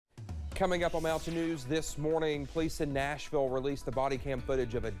Coming up on Mountain News this morning, police in Nashville released the body cam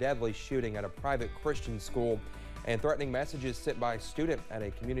footage of a deadly shooting at a private Christian school, and threatening messages sent by a student at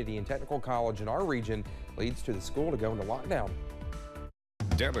a community and technical college in our region leads to the school to go into lockdown.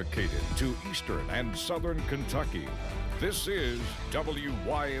 Dedicated to Eastern and Southern Kentucky, this is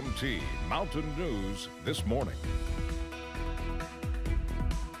WYMT Mountain News This Morning.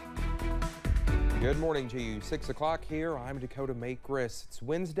 Good morning to you. 6 o'clock here. I'm Dakota Makris. It's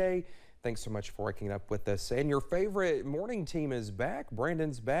Wednesday. Thanks so much for waking up with us. And your favorite morning team is back.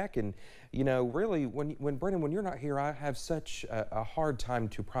 Brandon's back. And, you know, really, Brandon, when you're not here, I have such a hard time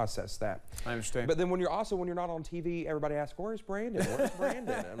to process that. I understand. But then when you're not on TV, everybody asks, where's Brandon? Where's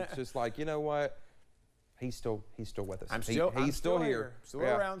Brandon? I'm just like, you know what? He's still with us. I'm still here. Still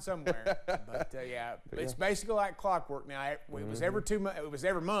around somewhere. But yeah, it's basically like clockwork now. It was every it was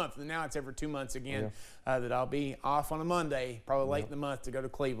every month, and now it's every 2 months again. That I'll be off on a Monday, probably late in the month, to go to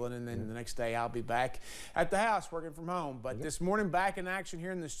Cleveland, and then the next day I'll be back at the house working from home. But this morning, back in action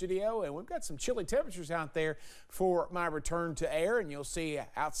here in the studio, and we've got some chilly temperatures out there for my return to air, and you'll see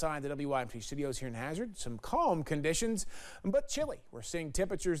outside the WYMT studios here in Hazard, some calm conditions, but chilly. We're seeing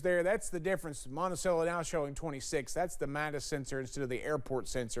temperatures there. That's the difference. Monticello now showing 26. That's the Mattis sensor instead of the airport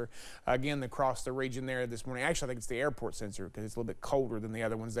sensor. Again, across the region there this morning. Actually, I think it's the airport sensor because it's a little bit colder than the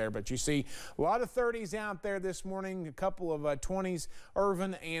other ones there. But you see a lot of 30s out there this morning, a couple of 20s,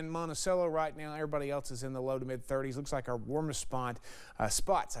 Irvin and Monticello right now. Everybody else is in the low to mid 30s. Looks like our warmest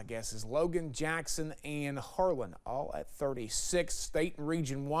spots, I guess, is Logan, Jackson, and Harlan, all at 36, state and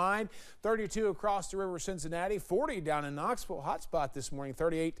region wide. 32 across the river, Cincinnati, 40 down in Knoxville, hot spot this morning,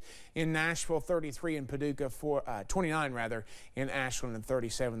 38 in Nashville, 33 in Paducah, 29 rather in Ashland, and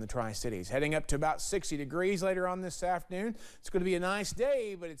 37 in the Tri-Cities. Heading up to about 60 degrees later on this afternoon. It's going to be a nice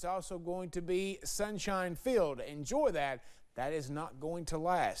day, but it's also going to be sunshine filled. Enjoy that. That is not going to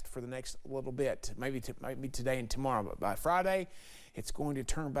last for the next little bit, maybe today and tomorrow, but by Friday, it's going to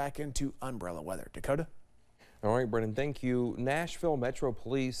turn back into umbrella weather. Dakota? All right, Brendan, thank you. Nashville Metro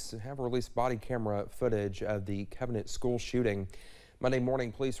Police have released body camera footage of the Covenant school shooting. Monday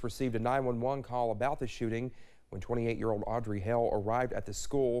morning, police received a 911 call about the shooting. When 28-year-old Audrey Hale arrived at the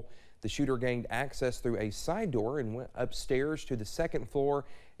school, the shooter gained access through a side door and went upstairs to the second floor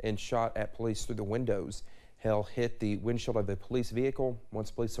and shot at police through the windows. Hale hit the windshield of the police vehicle.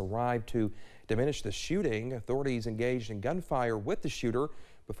 Once police arrived to diminish the shooting, authorities engaged in gunfire with the shooter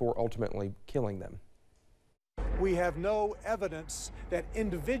before ultimately killing them. We have no evidence that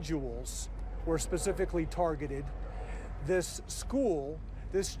individuals were specifically targeted. This school,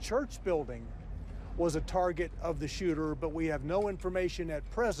 this church building, was a target of the shooter, but we have no information at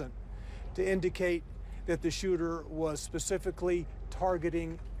present to indicate that the shooter was specifically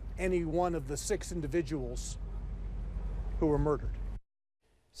targeting any one of the 6 individuals who were murdered.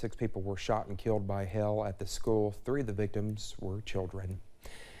 6 people were shot and killed by Hale at the school. 3 of the victims were children.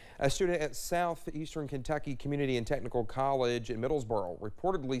 A student at Southeastern Kentucky Community and Technical College in Middlesboro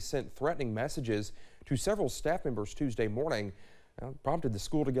reportedly sent threatening messages to several staff members Tuesday morning, prompted the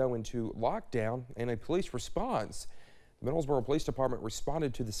school to go into lockdown and a police response. The Middlesboro Police Department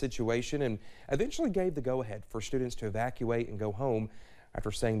responded to the situation and eventually gave the go-ahead for students to evacuate and go home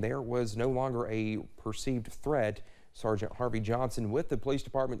after saying there was no longer a perceived threat. Sergeant Harvey Johnson with the police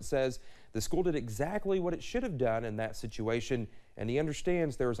department says the school did exactly what it should have done in that situation, and he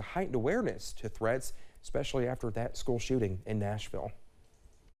understands there is a heightened awareness to threats, especially after that school shooting in Nashville.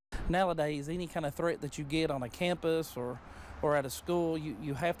 Nowadays, any kind of threat that you get on a campus or at a school,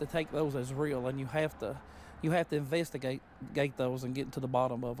 you have to take those as real, and you have to investigate those and get to the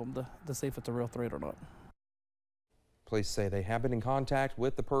bottom of them to see if it's a real threat or not. Police say they have been in contact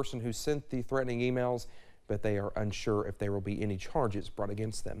with the person who sent the threatening emails, but they are unsure if there will be any charges brought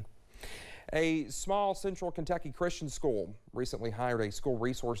against them. A small Central Kentucky Christian school recently hired a school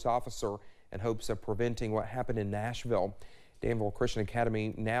resource officer in hopes of preventing what happened in Nashville. Danville Christian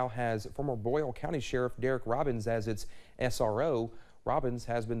Academy now has former Boyle County Sheriff Derek Robbins as its SRO. Robbins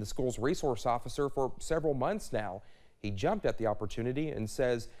has been the school's resource officer for several months now. He jumped at the opportunity and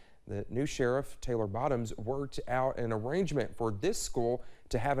says the new sheriff, Taylor Bottoms, worked out an arrangement for this school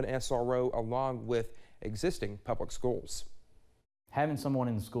to have an SRO along with existing public schools. Having someone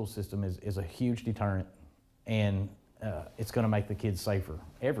in the school system is a huge deterrent, and it's going to make the kids safer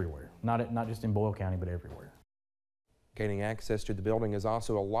everywhere, not just in Boyle County, but everywhere. Gaining access to the building is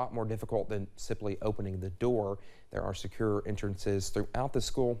also a lot more difficult than simply opening the door. There are secure entrances throughout the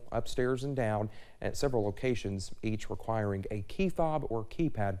school, upstairs and down, at several locations, each requiring a key fob or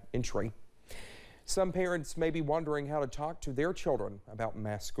keypad entry. Some parents may be wondering how to talk to their children about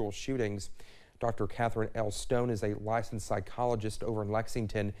mass school shootings. Dr. Catherine L. Stone is a licensed psychologist over in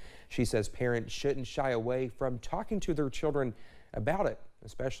Lexington. She says parents shouldn't shy away from talking to their children about it,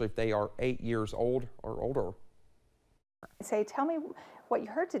 especially if they are 8 years old or older. Say, tell me what you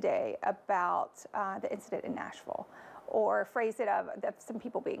heard today about the incident in Nashville, or phrase it of some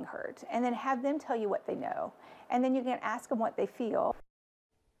people being hurt, and then have them tell you what they know, and then you can ask them what they feel.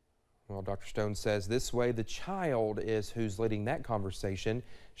 Well, Dr. Stone says this way the child is who's leading that conversation.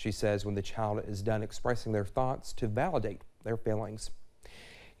 She says when the child is done expressing their thoughts, to validate their feelings.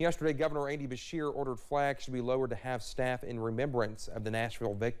 Yesterday, Governor Andy Beshear ordered flags to be lowered to have staff in remembrance of the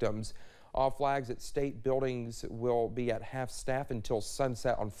Nashville victims. All flags at state buildings will be at half staff until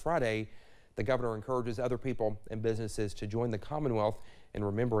sunset on Friday. The governor encourages other people and businesses to join the Commonwealth in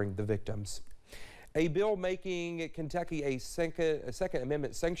remembering the victims. A bill making Kentucky a Second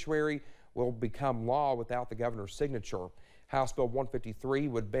Amendment sanctuary will become law without the governor's signature. House Bill 153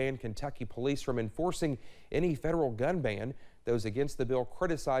 would ban Kentucky police from enforcing any federal gun ban. Those against the bill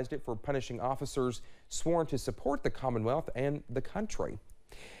criticized it for punishing officers sworn to support the Commonwealth and the country.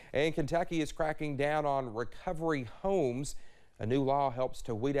 And Kentucky is cracking down on recovery homes. A new law helps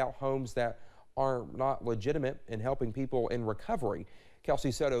to weed out homes that are not legitimate in helping people in recovery.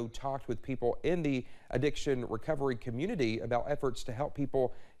 Kelsey Soto talked with people in the addiction recovery community about efforts to help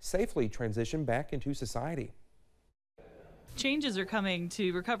people safely transition back into society. Changes are coming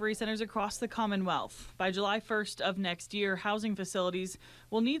to recovery centers across the Commonwealth. By July 1st of next year, housing facilities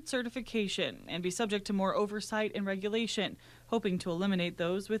will need certification and be subject to more oversight and regulation, hoping to eliminate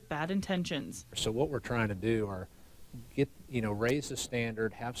those with bad intentions. So what we're trying to do are raise the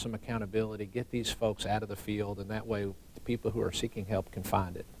standard, have some accountability, get these folks out of the field, and that way the people who are seeking help can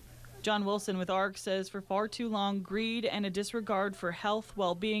find it. John Wilson with ARC says for far too long, greed and a disregard for health,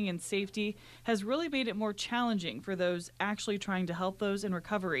 well-being, and safety has really made it more challenging for those actually trying to help those in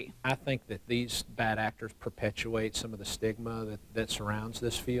recovery. I think that these bad actors perpetuate some of the stigma that surrounds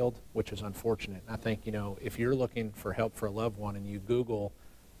this field, which is unfortunate. I think, if you're looking for help for a loved one and you Google,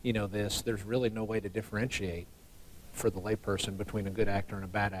 this, there's really no way to differentiate for the layperson between a good actor and a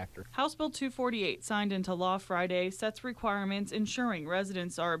bad actor. House Bill 248, signed into law Friday, sets requirements ensuring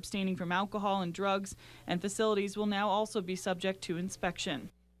residents are abstaining from alcohol and drugs, and facilities will now also be subject to inspection.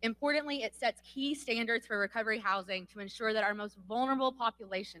 Importantly, it sets key standards for recovery housing to ensure that our most vulnerable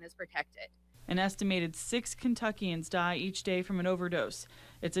population is protected. An estimated 6 Kentuckians die each day from an overdose.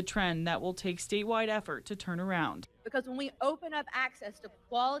 It's a trend that will take statewide effort to turn around. Because when we open up access to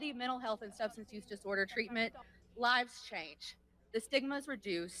quality mental health and substance use disorder treatment, lives change, the stigma is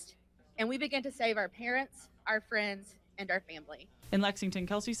reduced, and we begin to save our parents, our friends, and our family. In Lexington,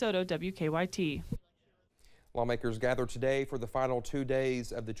 Kelsey Soto, WKYT. Lawmakers gather today for the final 2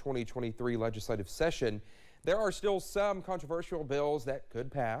 days of the 2023 legislative session. There are still some controversial bills that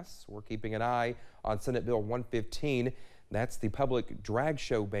could pass. We're keeping an eye on Senate Bill 115. That's the public drag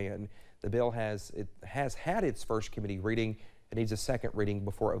show ban. The bill has had its first committee reading. It needs a second reading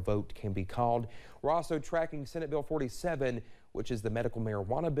before a vote can be called. We're also tracking Senate Bill 47, which is the medical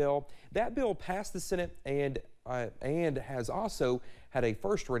marijuana bill. That bill passed the Senate and has also had a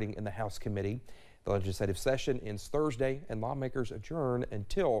first reading in the House committee. The legislative session ends Thursday, and lawmakers adjourn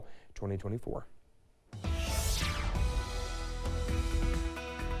until 2024.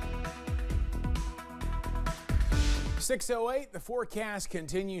 6:08, the forecast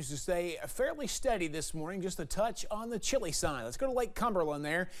continues to stay fairly steady this morning, just a touch on the chilly side. Let's go to Lake Cumberland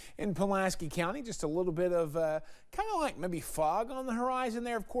there in Pulaski County. Just a little bit of kind of like maybe fog on the horizon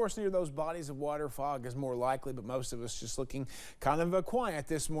there. Of course, near those bodies of water, fog is more likely, but most of us just looking kind of quiet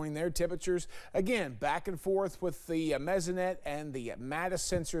this morning there. Temperatures, again, back and forth with the Mesonet and the Mattis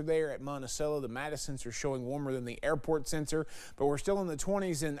sensor there at Monticello. The Mattis sensor showing warmer than the airport sensor, but we're still in the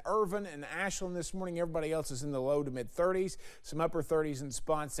 20s in Irvin and Ashland this morning. Everybody else is in the low to mid 30s, some upper 30s in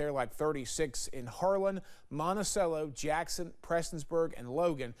spots there, like 36 in Harlan, Monticello, Jackson, Prestonsburg, and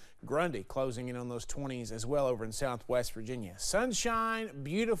Logan. Grundy closing in on those 20s as well over in Southwest Virginia. Sunshine,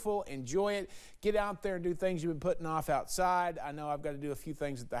 beautiful, enjoy it. Get out there and do things you've been putting off outside. I know I've got to do a few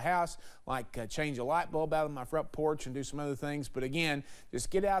things at the house, like change a light bulb out on my front porch and do some other things. But again, just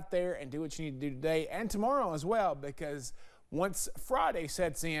get out there and do what you need to do today and tomorrow as well, because once Friday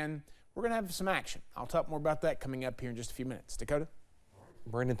sets in, we're going to have some action. I'll talk more about that coming up here in just a few minutes. Dakota?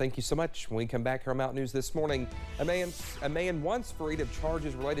 Brandon, thank you so much. When we come back here on Mountain News this morning, a man once freed of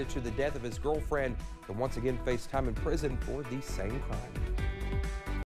charges related to the death of his girlfriend will once again face time in prison for the same crime.